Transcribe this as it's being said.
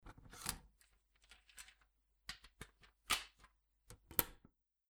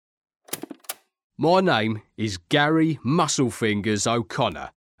My name is Gary Musclefingers O'Connor,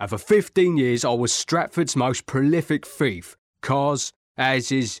 and for 15 years I was Stratford's most prolific thief. Cars,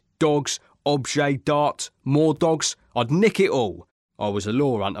 houses, dogs, objet d'art, more dogs, I'd nick it all. I was a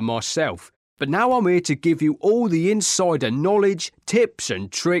law hunter myself, but now I'm here to give you all the insider knowledge, tips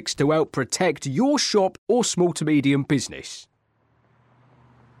and tricks to help protect your shop or small to medium business.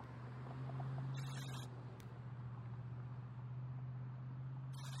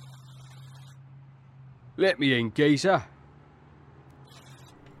 Let me in, geezer.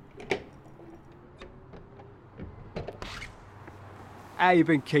 How you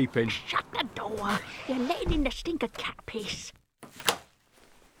been keeping? Shut the door. You're letting in the stink of cat piss.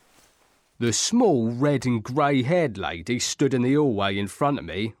 The small red and grey-haired lady stood in the hallway in front of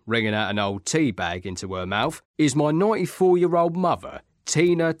me, wringing out an old tea bag into her mouth, is my 94-year-old mother,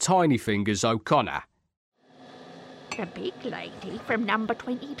 Tina Tinyfingers O'Connor. The big lady from number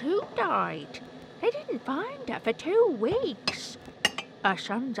 22 died. They didn't find her for 2 weeks. Her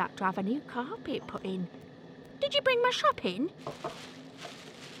son's had to have a new carpet put in. Did you bring my shopping?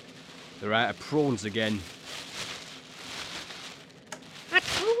 They're out of prawns again. I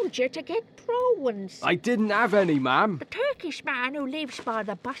told you to get prawns. I didn't have any, ma'am. The Turkish man who lives by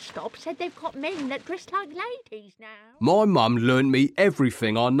the bus stop said they've got men that dress like ladies now. My mum learnt me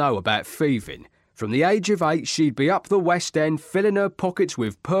everything I know about thieving. From the age of 8, she'd be up the West End filling her pockets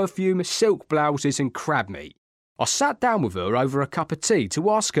with perfume, silk blouses and crab meat. I sat down with her over a cup of tea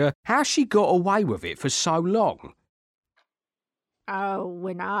to ask her how she got away with it for so long. Oh,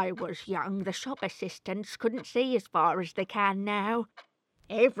 when I was young, the shop assistants couldn't see as far as they can now.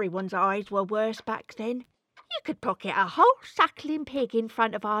 Everyone's eyes were worse back then. You could pocket a whole suckling pig in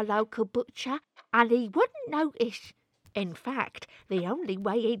front of our local butcher, and he wouldn't notice. In fact, the only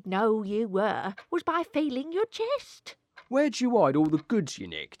way he'd know you were was by feeling your chest. Where'd you hide all the goods you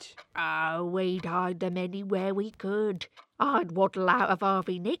nicked? Oh, we'd hide them anywhere we could. I'd waddle out of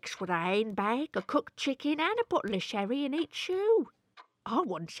Harvey Nick's with a handbag, a cooked chicken and a bottle of sherry in each shoe. I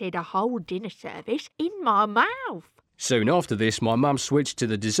once hid a whole dinner service in my mouth. Soon after this, my mum switched to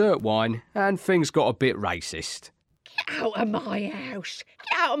the dessert wine and things got a bit racist. Get out of my house.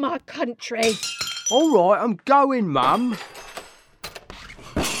 Get out of my country. All right, I'm going, Mum.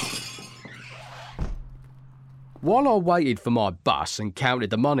 While I waited for my bus and counted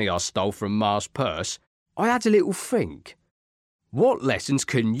the money I stole from Ma's purse, I had a little think. What lessons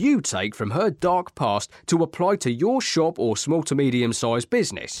can you take from her dark past to apply to your shop or small to medium-sized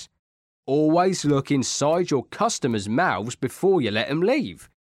business? Always look inside your customers' mouths before you let them leave.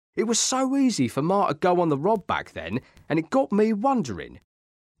 It was so easy for Ma to go on the rob back then, and it got me wondering,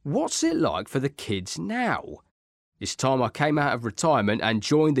 what's it like for the kids now? It's time I came out of retirement and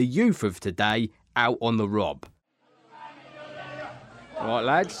joined the youth of today out on the rob. Right,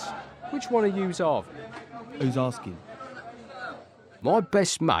 lads, which one of you's are? Who's asking? My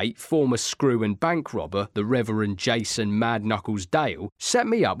best mate, former screw and bank robber, the Reverend Jason Mad Knuckles Dale, set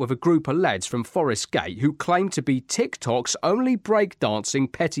me up with a group of lads from Forest Gate who claimed to be TikTok's only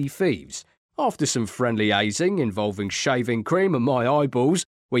breakdancing petty thieves. After some friendly hazing involving shaving cream and my eyeballs,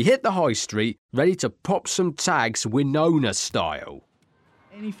 we hit the high street, ready to pop some tags Winona style.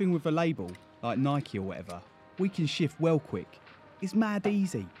 Anything with a label, like Nike or whatever, we can shift well quick. It's mad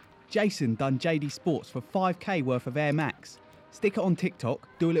easy. Jason done JD Sports for 5k worth of Air Max. Stick it on TikTok,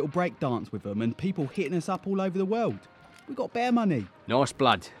 do a little break dance with them and people hitting us up all over the world. We got bare money. Nice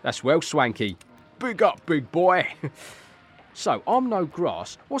blood, that's well swanky. Big up, big boy. So, I'm no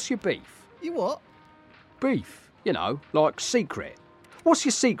grass, what's your beef? You what? Beef, you know, like secret. What's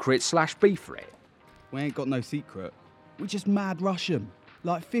your secret/beef for it? We ain't got no secret. We just mad rush 'em.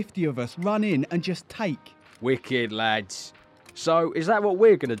 Like 50 of us run in and just take. Wicked, lads. So, is that what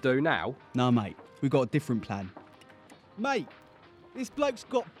we're going to do now? Nah, mate, we got a different plan. Mate, this bloke's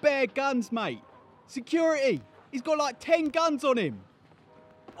got bare guns, mate. Security, he's got like 10 guns on him.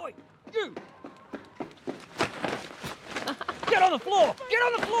 Oi, you! Get on the floor! Get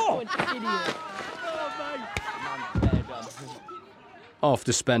on the floor! Idiot.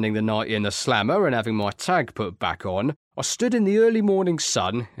 After spending the night in the slammer and having my tag put back on, I stood in the early morning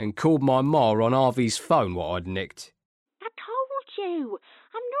sun and called my ma on Harvey's phone what I'd nicked. I told you.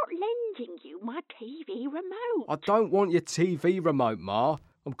 I'm not lending you my TV remote. I don't want your TV remote, Ma.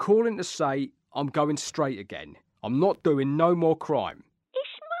 I'm calling to say I'm going straight again. I'm not doing no more crime.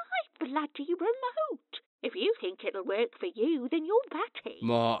 It's my bloody remote. If you think it'll work for you, then you're batty.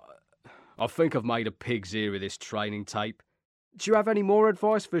 Ma, I think I've made a pig's ear of this training tape. Do you have any more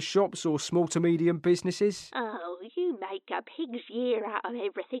advice for shops or small to medium businesses? Oh, you make a pig's ear out of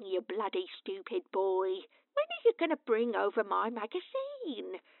everything, you bloody stupid boy. When are you going to bring over my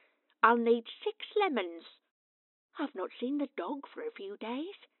magazine? I'll need 6 lemons. I've not seen the dog for a few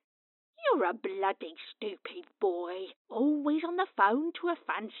days. You're a bloody stupid boy, always on the phone to a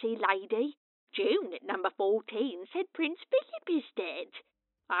fancy lady. June at number 14 said Prince Philip is dead.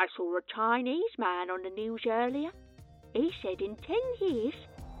 I saw a Chinese man on the news earlier. He said in 10 years,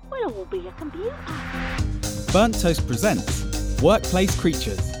 we'll all be a computer. Burnt Toast presents Workplace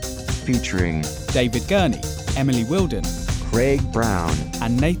Creatures, featuring David Gurney, Emily Wilden, Craig Brown,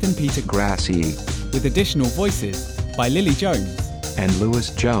 and Nathan Peter Grassi, with additional voices by Lily Jones and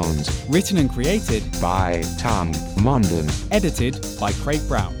Lewis Jones. Written and created by Tom Munden. Edited by Craig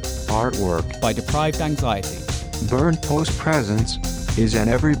Brown. Artwork by Deprived Anxiety. Burnt Toast Presents is an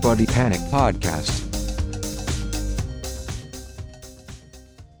Everybody Panic podcast.